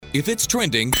If it's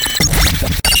trending,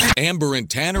 Amber and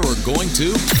Tanner are going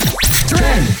to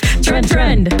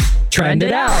Trend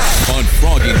it out. on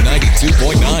Froggy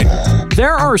 92.9.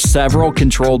 There are several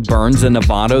controlled burns in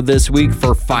Nevada this week for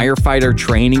firefighter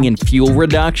training and fuel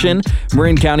reduction.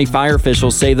 Marin County fire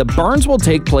officials say the burns will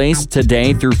take place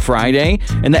today through Friday,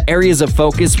 and the areas of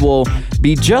focus will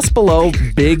be just below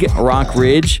Big Rock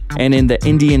Ridge and in the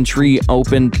Indian Tree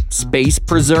Open Space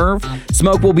Preserve.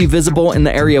 Smoke will be visible in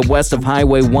the area west of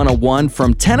Highway 101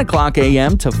 from 10 o'clock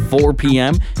a.m. to 4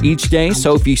 p.m. each day.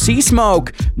 So if you see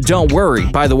smoke, don't worry.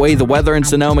 By the way, the weather in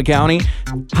Sonoma County,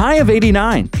 high of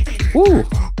 89. Woo,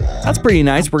 that's pretty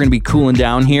nice. We're going to be cooling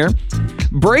down here.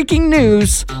 Breaking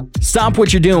news. Stop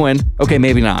what you're doing. Okay,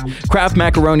 maybe not. Kraft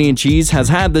Macaroni and Cheese has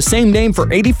had the same name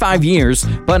for 85 years,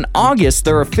 but in August,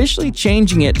 they're officially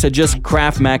changing it to just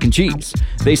Kraft Mac and Cheese.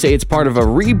 They say it's part of a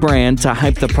rebrand to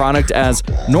hype the product as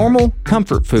normal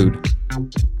comfort food.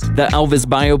 The Elvis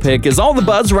biopic is all the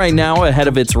buzz right now ahead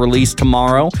of its release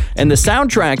tomorrow, and the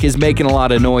soundtrack is making a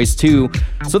lot of noise too.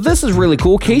 So this is really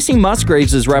cool. Casey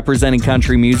Musgraves is representing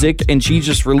country music, and she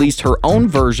just released her own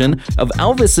version of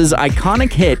Elvis's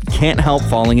iconic hit, Can't Help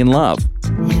Falling in Love.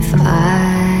 If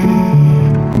I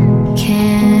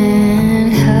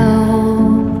can't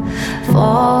help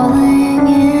falling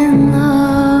in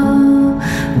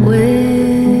love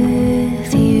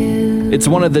with you. It's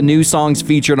one of the new songs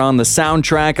featured on the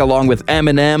soundtrack, along with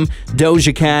Eminem,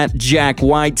 Doja Cat, Jack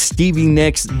White, Stevie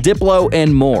Nicks, Diplo,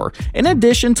 and more, in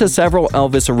addition to several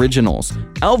Elvis originals.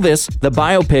 Elvis, the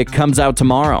biopic, comes out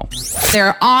tomorrow.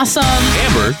 They're awesome.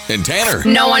 Amber and Tanner.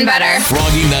 No one better.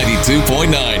 Froggy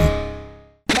 92.9.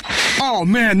 Oh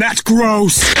man, that's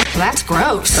gross. That's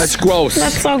gross. That's gross.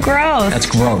 That's so gross. That's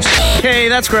gross. Okay,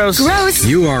 that's gross. Gross.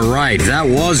 You are right. That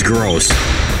was gross.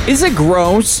 Is it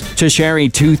gross to share a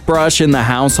toothbrush in the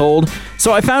household?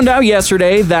 So I found out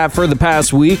yesterday that for the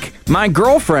past week, my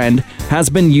girlfriend has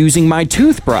been using my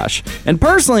toothbrush. And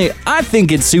personally, I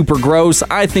think it's super gross.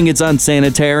 I think it's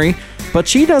unsanitary. But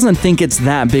she doesn't think it's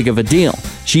that big of a deal.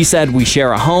 She said, we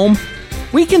share a home.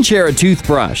 We can share a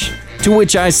toothbrush. To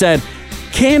which I said,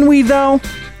 can we though?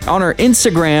 On her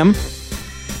Instagram,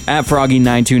 at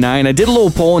Froggy929, I did a little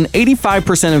poll, and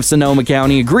 85% of Sonoma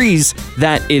County agrees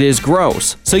that it is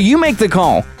gross. So you make the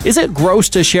call. Is it gross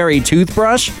to share a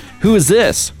toothbrush? Who is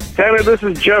this? Tanner, this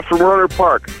is Jeff from Rohnert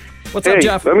Park. What's up,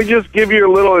 Jeff? Let me just give you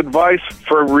a little advice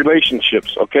for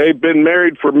relationships, okay? Been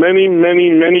married for many, many,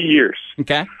 many years.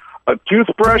 Okay. A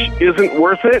toothbrush isn't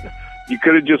worth it. You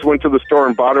could have just went to the store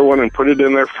and bought her one and put it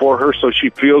in there for her so she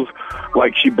feels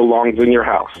like she belongs in your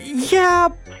house. Yeah,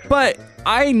 but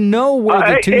I know where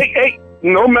the Hey,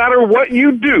 no matter what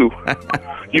you do,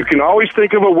 you can always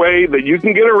think of a way that you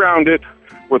can get around it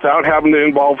without having to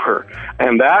involve her.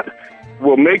 And that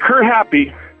will make her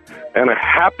happy. And a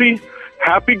happy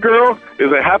girl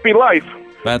is a happy life.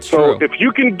 That's so true. if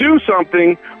you can do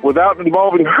something without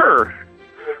involving her,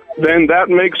 then that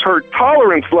makes her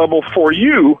tolerance level for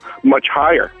you much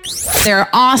higher. They're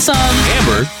awesome.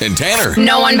 Amber and Tanner.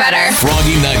 No one better.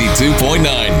 Froggy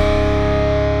 92.9.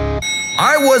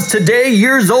 I was today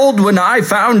years old when I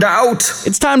found out.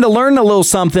 It's time to learn a little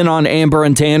something on Amber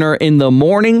and Tanner in the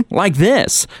morning, like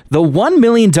this. The $1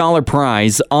 million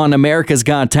prize on America's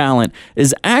Got Talent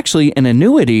is actually an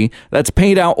annuity that's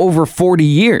paid out over 40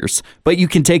 years. But you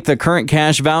can take the current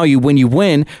cash value when you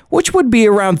win, which would be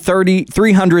around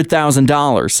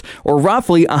 $300,000, or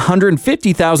roughly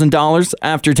 $150,000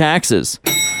 after taxes.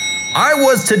 I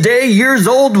was today years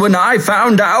old when I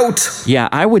found out. Yeah,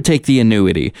 I would take the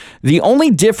annuity. The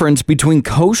only difference between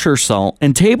kosher salt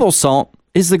and table salt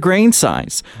is the grain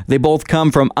size. They both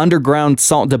come from underground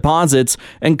salt deposits,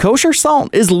 and kosher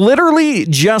salt is literally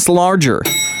just larger.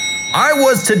 I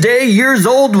was today years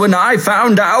old when I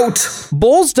found out.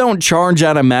 Bulls don't charge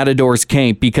out of Matador's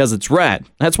cape because it's red.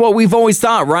 That's what we've always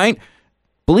thought, right?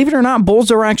 Believe it or not, bulls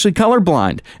are actually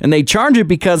colorblind, and they charge it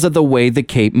because of the way the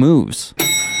cape moves.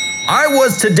 I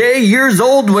was today years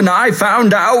old when I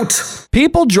found out.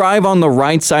 People drive on the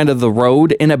right side of the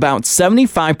road in about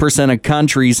 75% of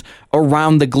countries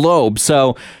around the globe.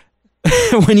 So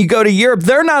when you go to Europe,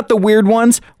 they're not the weird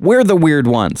ones. We're the weird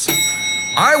ones.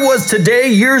 I was today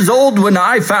years old when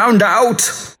I found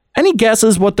out. Any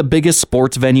guesses what the biggest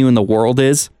sports venue in the world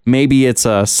is? Maybe it's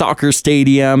a soccer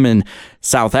stadium in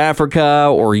South Africa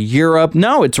or Europe.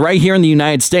 No, it's right here in the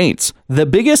United States. The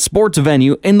biggest sports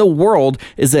venue in the world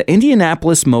is the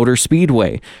Indianapolis Motor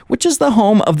Speedway, which is the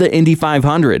home of the Indy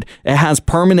 500. It has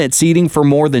permanent seating for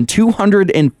more than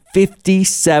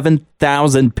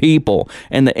 257,000 people,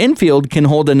 and the infield can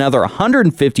hold another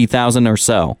 150,000 or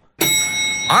so.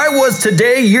 I was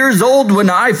today years old when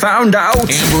I found out.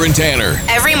 Amber and Tanner.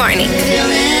 Every morning.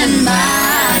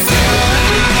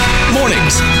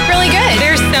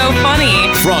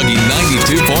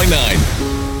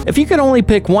 If you could only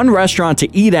pick one restaurant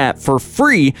to eat at for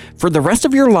free for the rest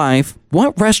of your life,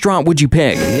 what restaurant would you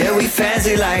pick? Yeah, we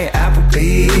fancy like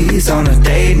Applebee's on a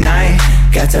date night.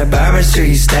 Got that Bourbon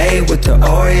Street steak with the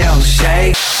Oreo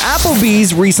shake.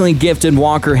 Applebee's recently gifted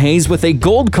Walker Hayes with a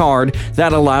gold card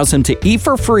that allows him to eat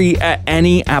for free at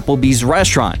any Applebee's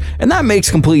restaurant. And that makes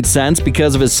complete sense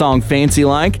because of his song Fancy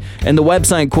Like. And the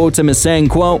website quotes him as saying,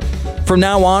 quote, "From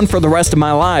now on, for the rest of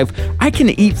my life, I can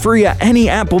eat free at any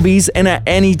Applebee's and at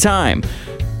any time.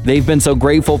 They've been so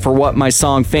grateful for what my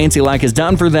song Fancy Like has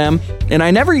done for them, and I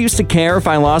never used to care if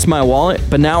I lost my wallet,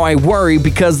 but now I worry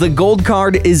because the gold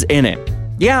card is in it."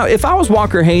 Yeah, if I was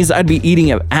Walker Hayes, I'd be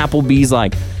eating at Applebee's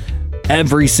like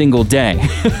every single day.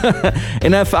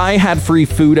 And if I had free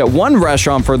food at one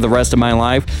restaurant for the rest of my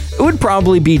life, it would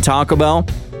probably be Taco Bell.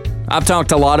 I've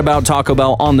talked a lot about Taco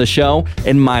Bell on the show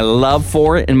and my love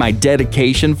for it and my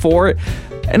dedication for it,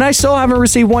 and I still haven't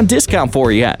received one discount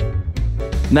for it yet.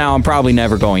 Now, I'm probably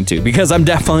never going to because I'm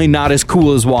definitely not as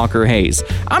cool as Walker Hayes.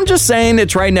 I'm just saying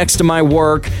it's right next to my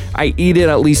work. I eat it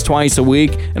at least twice a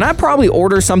week, and I'd probably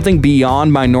order something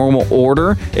beyond my normal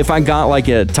order if I got like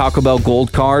a Taco Bell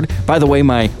Gold card. By the way,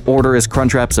 my order is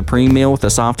Crunchwrap Supreme meal with a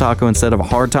soft taco instead of a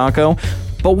hard taco.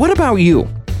 But what about you?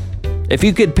 If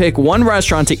you could pick one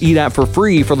restaurant to eat at for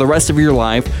free for the rest of your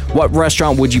life, what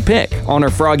restaurant would you pick? On our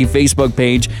Froggy Facebook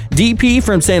page, DP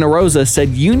from Santa Rosa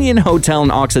said Union Hotel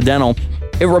in Occidental.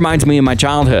 It reminds me of my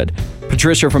childhood.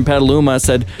 Patricia from Petaluma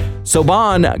said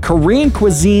Soban, Korean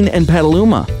cuisine in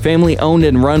Petaluma. Family owned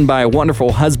and run by a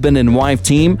wonderful husband and wife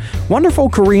team. Wonderful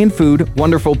Korean food,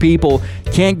 wonderful people.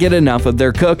 Can't get enough of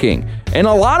their cooking. And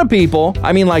a lot of people,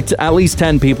 at least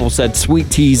 10 people said Sweet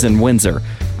Teas in Windsor.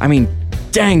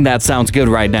 Dang, that sounds good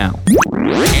right now. Amber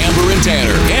and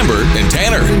Tanner. Amber and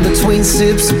Tanner. Between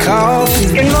sips of coffee.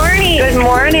 Good morning. Good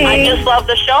morning. I just love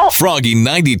the show. Froggy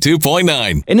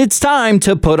 92.9. And it's time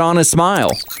to put on a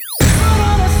smile.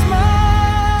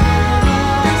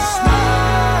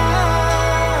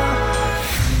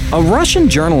 A Russian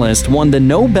journalist won the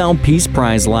Nobel Peace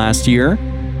Prize last year,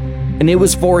 and it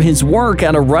was for his work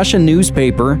at a Russian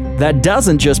newspaper that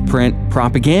doesn't just print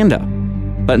propaganda.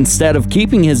 But instead of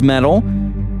keeping his medal,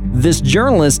 this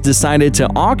journalist decided to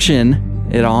auction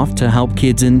it off to help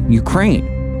kids in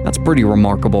Ukraine. That's pretty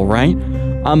remarkable, right?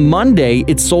 On Monday,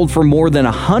 it sold for more than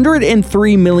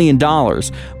 $103 million,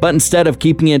 but instead of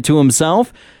keeping it to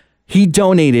himself, he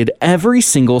donated every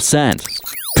single cent.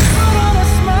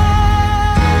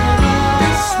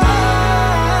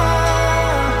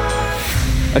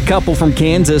 A couple from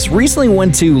Kansas recently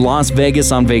went to Las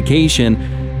Vegas on vacation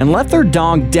and left their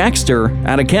dog Dexter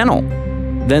at a kennel.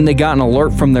 Then they got an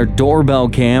alert from their doorbell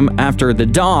cam after the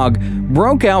dog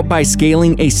broke out by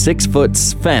scaling a 6-foot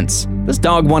fence. This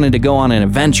dog wanted to go on an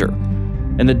adventure,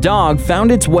 and the dog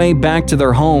found its way back to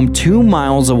their home 2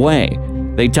 miles away.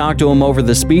 They talked to him over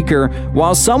the speaker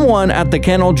while someone at the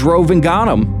kennel drove and got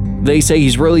him. They say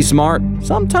he's really smart,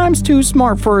 sometimes too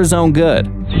smart for his own good.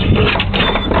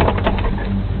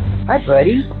 Hi,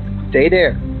 buddy. Stay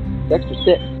there. Dexter,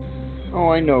 sit. Oh,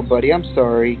 I know, buddy. I'm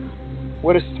sorry.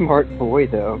 What a smart boy,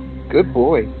 though. Good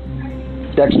boy.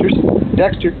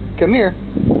 Dexter, come here.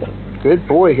 Good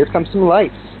boy. Here comes some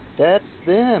lights. That's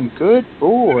them. Good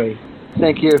boy.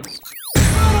 Thank you.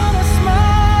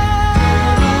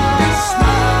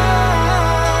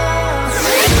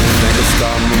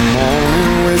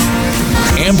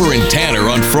 Amber and Tanner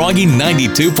on Froggy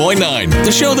 92.9.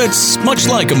 The show that's much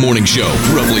like a morning show,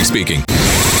 roughly speaking.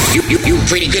 You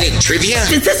pretty good at trivia?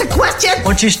 Is this a question?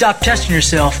 Once you stop testing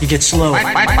yourself, you get slow.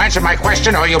 Answer my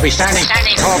question or you'll be standing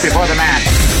tall before the man.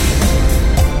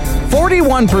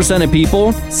 41% of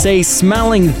people say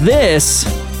smelling this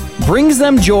brings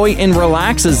them joy and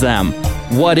relaxes them.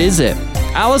 What is it?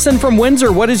 Allison from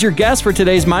Windsor, what is your guess for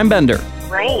today's Mindbender?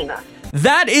 Rain.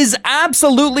 That is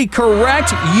absolutely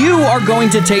correct. You are going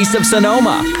to Taste of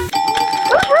Sonoma.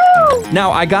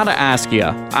 Now, I gotta ask you,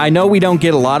 I know we don't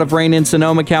get a lot of rain in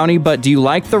Sonoma County, but do you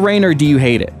like the rain or do you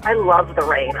hate it? I love the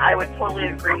rain. I would totally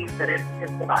agree that it's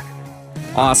the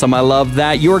Awesome, I love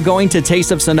that. You are going to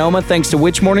Taste of Sonoma thanks to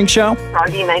which morning show?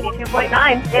 Froggy 92.9.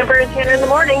 Amber and Tanner in the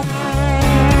morning.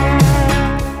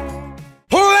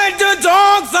 Who let the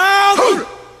dogs out?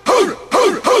 Who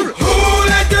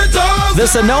let the dogs out? The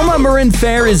Sonoma Marin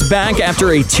Fair is back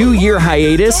after a 2-year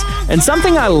hiatus, and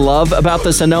something I love about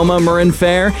the Sonoma Marin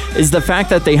Fair is the fact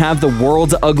that they have the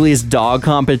world's ugliest dog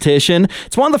competition.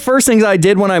 It's one of the first things I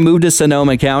did when I moved to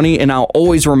Sonoma County, and I'll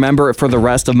always remember it for the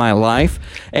rest of my life.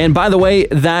 And by the way,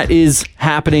 that is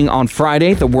happening on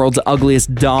Friday, the world's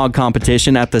ugliest dog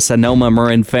competition at the Sonoma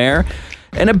Marin Fair.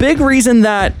 And a big reason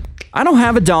that I don't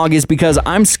have a dog is because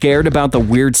I'm scared about the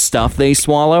weird stuff they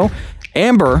swallow.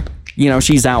 Amber,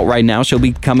 she's out right now. She'll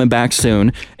be coming back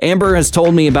soon. Amber has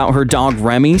told me about her dog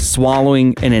Remy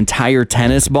swallowing an entire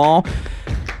tennis ball.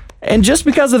 And just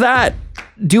because of that,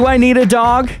 do I need a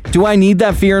dog? Do I need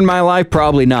that fear in my life?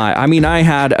 Probably not. I mean, I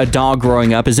had a dog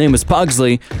growing up. His name was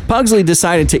Pugsley. Pugsley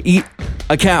decided to eat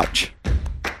a couch.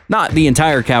 Not the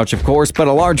entire couch, of course, but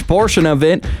a large portion of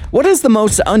it. What is the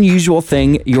most unusual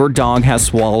thing your dog has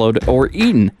swallowed or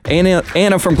eaten?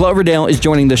 Anna from Cloverdale is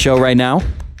joining the show right now.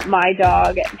 My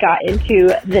dog got into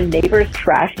the neighbor's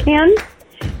trash can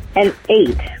and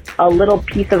ate a little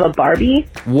piece of a Barbie.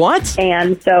 What?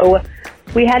 And so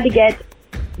we had to get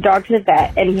dog to the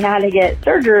vet, and he had to get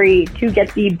surgery to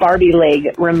get the Barbie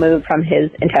leg removed from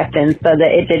his intestines so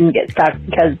that it didn't get stuck,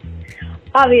 because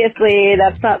obviously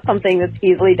that's not something that's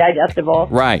easily digestible.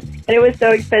 Right. And it was so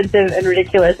expensive and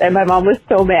ridiculous, and my mom was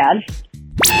so mad.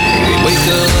 Wake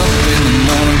up in the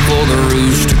morning for the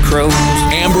rooster crows.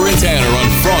 Amber and Tanner on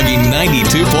Froggy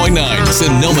 92.9,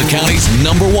 Sonoma County's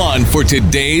 #1 for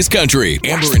today's country.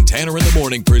 Amber and Tanner in the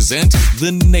morning present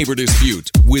The Neighbor Dispute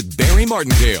with Barry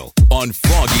Martindale on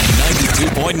Froggy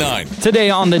 92.9. Today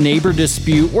on The Neighbor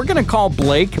Dispute, we're going to call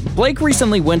Blake. Blake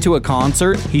recently went to a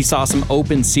concert. He saw some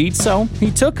open seats, so he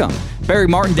took them. Barry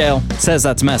Martindale says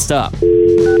that's messed up.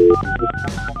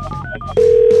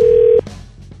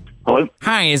 Hello?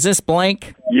 Hi, is this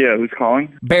Blake? Yeah, who's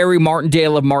calling? Barry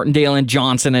Martindale of Martindale and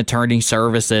Johnson Attorney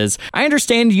Services. I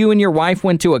understand you and your wife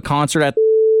went to a concert at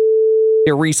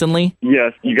here recently?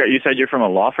 Yes. You said you're from a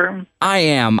law firm? I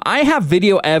am. I have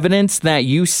video evidence that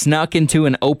you snuck into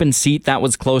an open seat that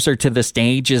was closer to the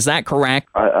stage. Is that correct?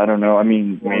 I don't know. I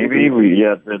mean, maybe.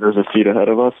 There's a seat ahead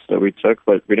of us that we took,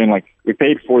 but we didn't, we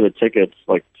paid for the tickets,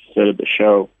 to sit at the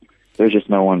show. There's just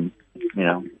no one,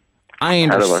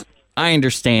 ahead of us. I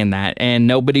understand that. And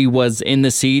nobody was in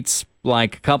the seats, a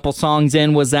couple songs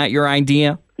in. Was that your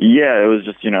idea? Yeah, it was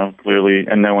just, clearly,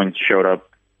 and no one showed up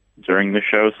during the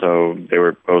show, so they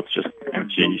were both just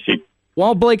empty seats.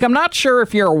 Well, Blake, I'm not sure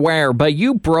if you're aware, but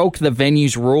you broke the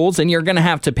venue's rules, and you're going to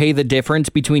have to pay the difference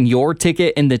between your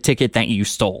ticket and the ticket that you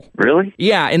stole. Really?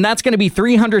 Yeah, and that's going to be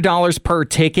 $300 per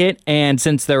ticket, and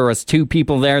since there was 2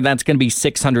 people there, that's going to be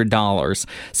 $600.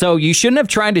 So you shouldn't have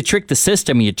tried to trick the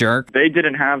system, you jerk. They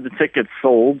didn't have the tickets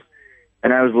sold,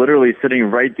 and I was literally sitting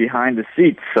right behind the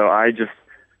seats, so I just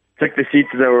took the seats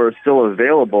that were still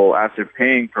available after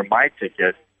paying for my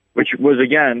ticket, which was,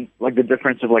 again, the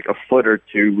difference of a foot or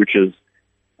two, which is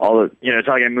all the, it's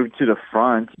I moved to the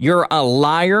front. You're a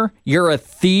liar, you're a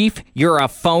thief, you're a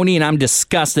phony, and I'm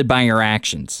disgusted by your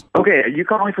actions. Okay, are you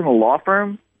calling from a law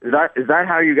firm? Is that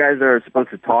how you guys are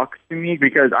supposed to talk to me?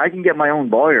 Because I can get my own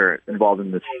lawyer involved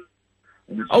in this.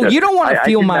 Oh, you don't want to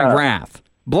feel my wrath.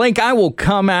 Blake, I will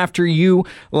come after you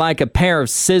like a pair of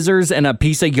scissors and a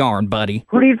piece of yarn, buddy.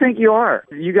 Who do you think you are?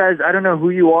 You guys, I don't know who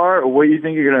you are or what you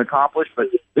think you're going to accomplish, but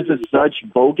this is such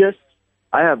bogus.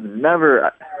 I have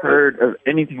never heard of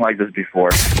anything like this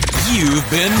before. You've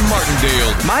been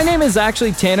Martindale. My name is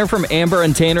actually Tanner from Amber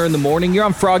and Tanner in the Morning. You're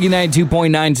on Froggy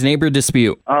 92.9's Neighbor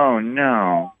Dispute. Oh,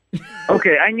 no.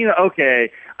 Okay, I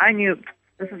knew.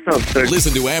 This is so absurd.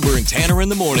 Listen to Amber and Tanner in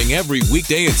the Morning every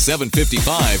weekday at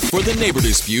 7:55 for The Neighbor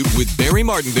Dispute with Barry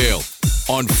Martindale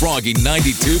on Froggy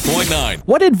 92.9.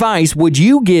 What advice would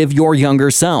you give your younger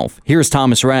self? Here's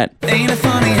Thomas Rhett. Ain't it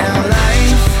funny how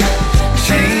life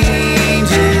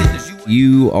changes?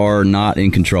 You are not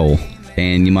in control,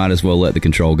 and you might as well let the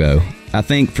control go. I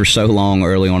think for so long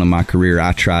early on in my career,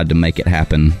 I tried to make it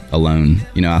happen alone.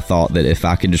 I thought that if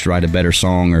I could just write a better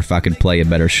song or if I could play a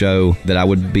better show, that I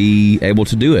would be able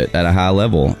to do it at a high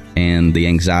level. And the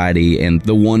anxiety and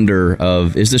the wonder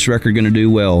of, is this record going to do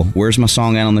well? Where's my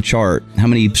song at on the chart? How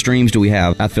many streams do we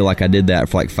have? I feel like I did that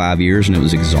for 5 years, and it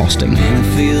was exhausting. Man,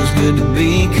 it feels good to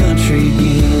be country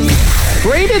again.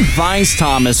 Great advice,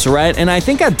 Thomas Rhett, and I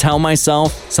think I'd tell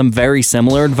myself some very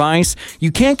similar advice.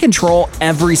 You can't control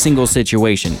every single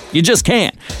situation. You just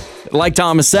can't. Like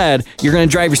Thomas said, you're going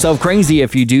to drive yourself crazy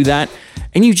if you do that,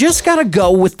 and you just got to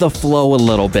go with the flow a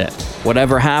little bit.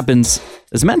 Whatever happens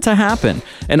is meant to happen.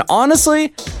 And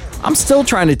honestly, I'm still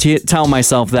trying to tell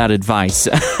myself that advice.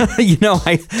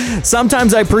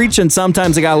 Sometimes I preach and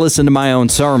sometimes I got to listen to my own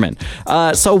sermon.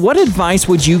 So what advice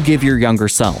would you give your younger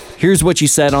self? Here's what you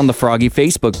said on the Froggy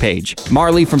Facebook page.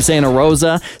 Marley from Santa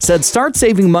Rosa said, start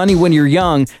saving money when you're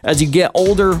young. As you get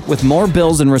older with more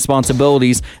bills and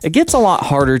responsibilities, it gets a lot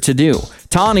harder to do.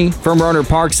 Tawny from Roner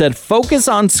Park said, focus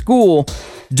on school.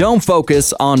 Don't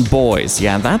focus on boys.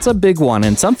 Yeah, that's a big one,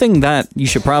 and something that you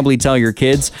should probably tell your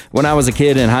kids. When I was a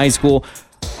kid in high school,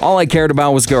 all I cared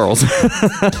about was girls.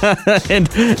 And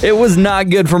it was not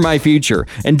good for my future.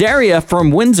 And Daria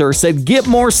from Windsor said, get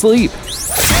more sleep. The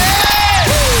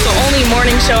only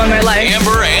morning show in my life.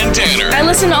 Amber and Tanner. I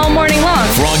listen all morning long.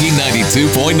 Froggy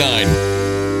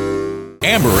 92.9.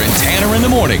 Amber and Tanner in the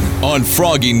morning on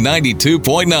Froggy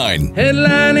 92.9.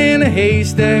 Headline in a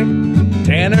haystack,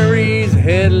 Tanner reads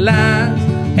headlines.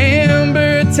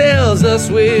 Amber tells us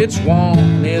which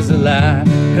one is a lie,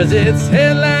 'cause it's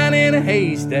headline in a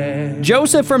haystack.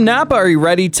 Joseph from Napa, are you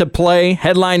ready to play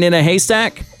Headline in a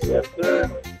Haystack? Yes, sir.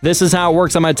 This is how it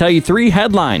works. I'm going to tell you 3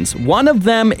 headlines. One of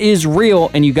them is real,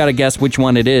 and you got to guess which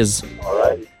one it is. All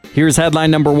right. Here's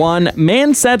headline number 1.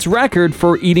 Man sets record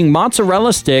for eating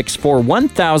mozzarella sticks for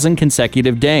 1,000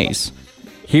 consecutive days.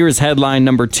 Here's headline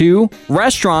number 2.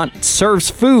 Restaurant serves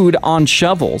food on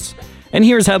shovels. And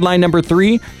here's headline number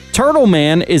 3. Turtle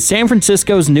Man is San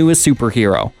Francisco's newest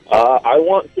superhero. I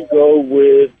want to go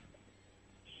with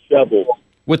shovel.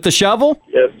 With the shovel?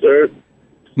 Yes, sir.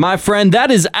 My friend,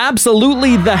 that is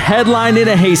absolutely the headline in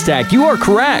a haystack. You are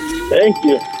correct. Thank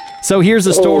you. So here's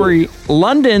the story.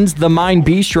 London's The Mine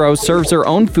Bistro serves their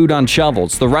own food on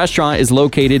shovels. The restaurant is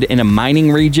located in a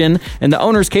mining region, and the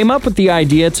owners came up with the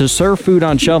idea to serve food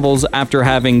on shovels after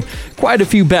having quite a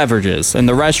few beverages. And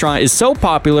the restaurant is so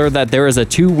popular that there is a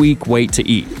 2-week wait to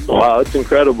eat. Wow, that's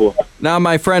incredible. Now,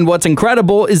 my friend, what's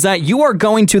incredible is that you are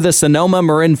going to the Sonoma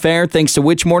Marin Fair thanks to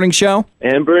which morning show?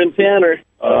 Amber and Tanner,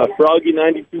 Froggy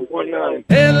 92.9.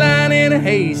 Headline in a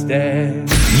haystack.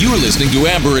 You're listening to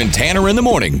Amber and Tanner in the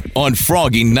morning on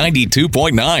Froggy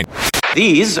 92.9.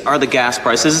 These are the gas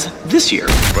prices this year.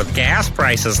 With gas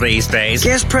prices these days,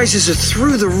 gas prices are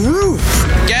through the roof.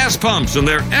 Gas pumps and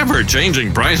their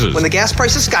ever-changing prices. When the gas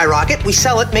prices skyrocket, we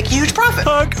sell it, make a huge profit.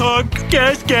 Honk, honk,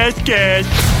 gas, gas, gas.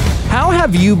 How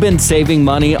have you been saving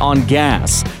money on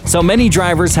gas? So many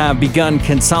drivers have begun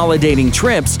consolidating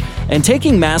trips and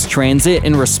taking mass transit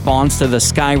in response to the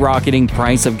skyrocketing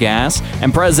price of gas.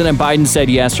 And President Biden said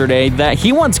yesterday that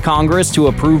he wants Congress to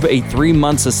approve a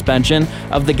 3-month suspension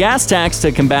of the gas tax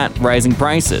to combat rising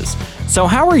prices. So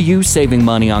how are you saving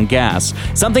money on gas?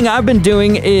 Something I've been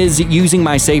doing is using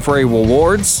my Safeway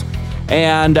rewards.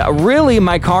 And really,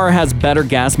 my car has better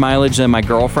gas mileage than my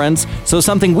girlfriend's. So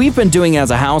something we've been doing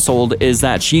as a household is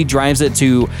that she drives it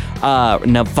to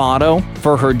Novato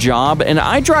for her job, and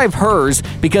I drive hers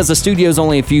because the studio is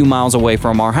only a few miles away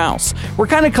from our house. We're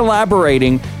kind of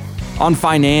collaborating on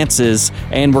finances,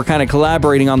 and we're kind of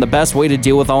collaborating on the best way to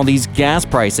deal with all these gas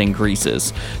price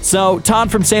increases. So, Todd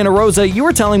from Santa Rosa, you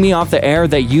were telling me off the air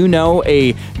that you know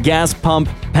a gas pump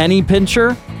penny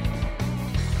pincher.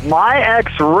 My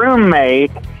ex-roommate,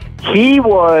 he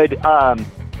would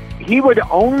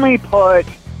only put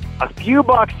a few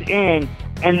bucks in,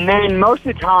 and then most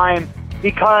of the time,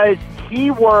 because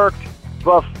he worked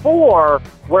before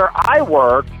where I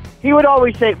worked, he would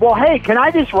always say, well, hey, can I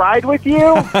just ride with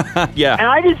you? Yeah. And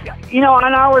I just, and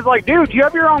I was like, dude, you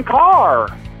have your own car.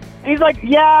 And he's like,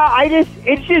 yeah,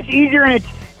 it's just easier, and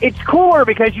it's cooler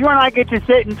because you and I get to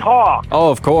sit and talk.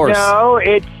 Oh, of course.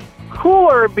 It's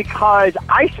cooler because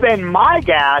I spend my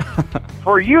gas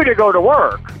for you to go to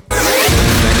work.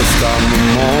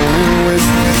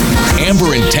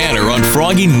 Amber and Tanner on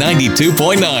Froggy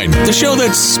 92.9, the show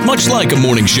that's much like a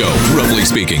morning show, roughly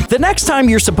speaking. The next time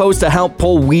you're supposed to help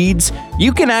pull weeds,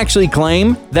 you can actually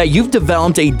claim that you've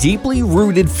developed a deeply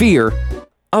rooted fear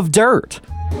of dirt.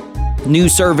 New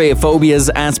survey of phobias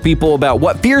asks people about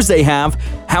what fears they have,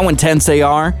 how intense they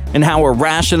are, and how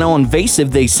irrational and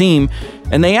invasive they seem.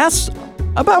 And they asked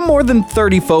about more than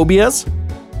 30 phobias,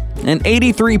 and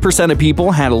 83% of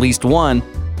people had at least one.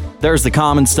 There's the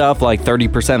common stuff, like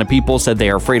 30% of people said they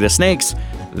are afraid of snakes.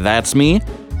 That's me.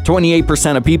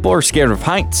 28% of people are scared of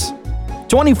heights.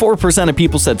 24% of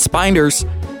people said spiders.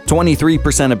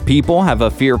 23% of people have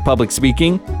a fear of public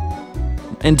speaking.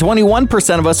 And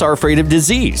 21% of us are afraid of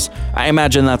disease. I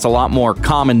imagine that's a lot more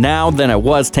common now than it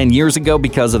was 10 years ago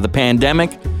because of the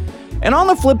pandemic. And on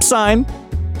the flip side,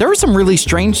 there was some really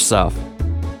strange stuff.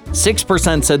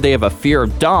 6% said they have a fear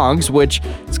of dogs, which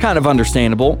is kind of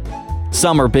understandable.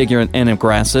 Some are bigger and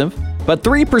aggressive. But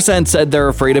 3% said they're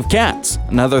afraid of cats.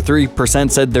 Another 3%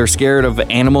 said they're scared of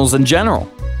animals in general.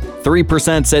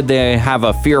 3% said they have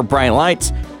a fear of bright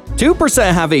lights.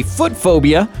 2% have a foot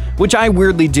phobia, which I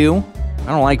weirdly do. I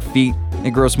don't like feet.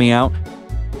 It grosses me out.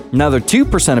 Another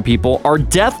 2% of people are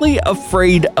deathly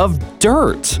afraid of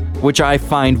dirt, which I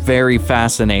find very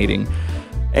fascinating.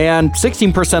 And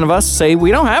 16% of us say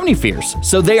we don't have any fears.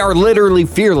 So they are literally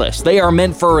fearless. They are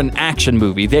meant for an action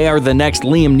movie. They are the next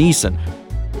Liam Neeson.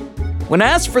 When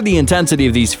asked for the intensity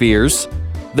of these fears,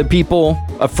 the people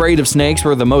afraid of snakes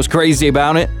were the most crazy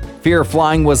about it. Fear of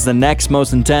flying was the next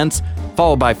most intense,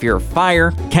 followed by fear of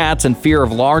fire, cats, and fear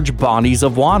of large bodies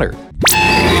of water.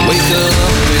 We wake up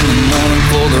in the morning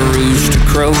for the rooster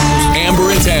crows. Amber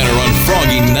Amber and Tanner on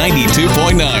Froggy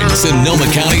 92.9, Sonoma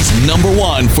County's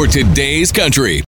 #1 for today's country.